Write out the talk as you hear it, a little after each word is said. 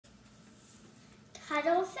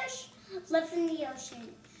Cuttlefish live in the ocean.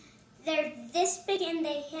 They're this big and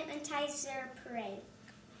they hypnotize their prey.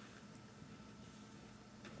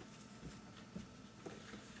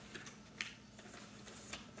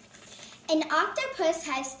 An octopus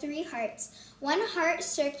has 3 hearts. 1 heart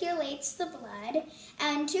circulates the blood,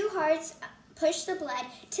 and 2 hearts push the blood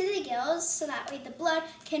to the gills so that way the blood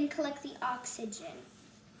can collect the oxygen.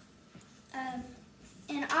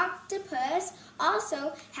 An octopus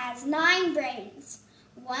also has 9 brains.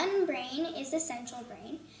 1 brain is the central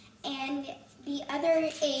brain, and the other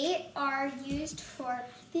 8 are used for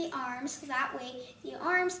the arms, so that way the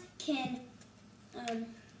arms can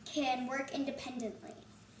work independently.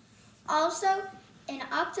 Also, an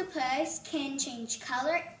octopus can change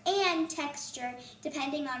color and texture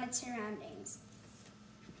depending on its surroundings.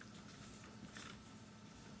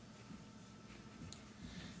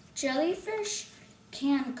 Jellyfish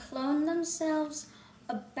can clone themselves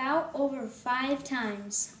about over 5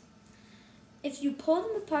 times. If you pull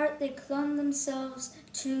them apart, they clone themselves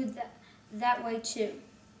that way too.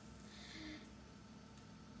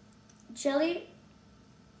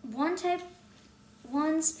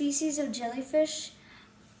 One species of jellyfish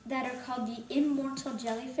that are called the immortal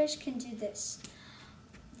jellyfish can do this.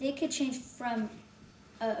 They could change from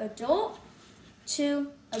an adult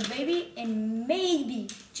to a baby and maybe,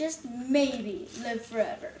 just maybe, live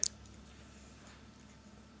forever.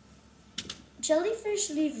 Jellyfish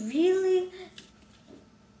live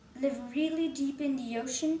really deep in the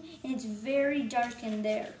ocean, and it's very dark in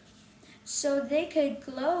there. So they could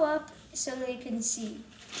glow up so they can see.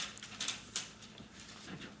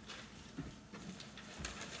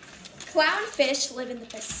 Clownfish live in the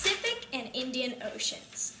Pacific and Indian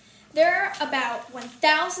Oceans. There are about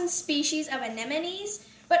 1,000 species of anemones,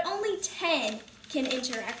 but only 10 can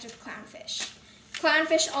interact with clownfish.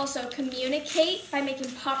 Clownfish also communicate by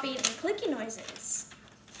making popping and clicking noises.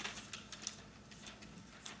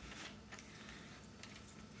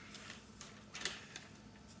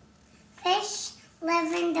 Fish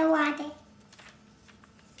live in the water.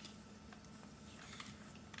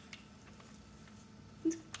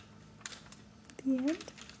 The end?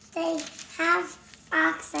 They have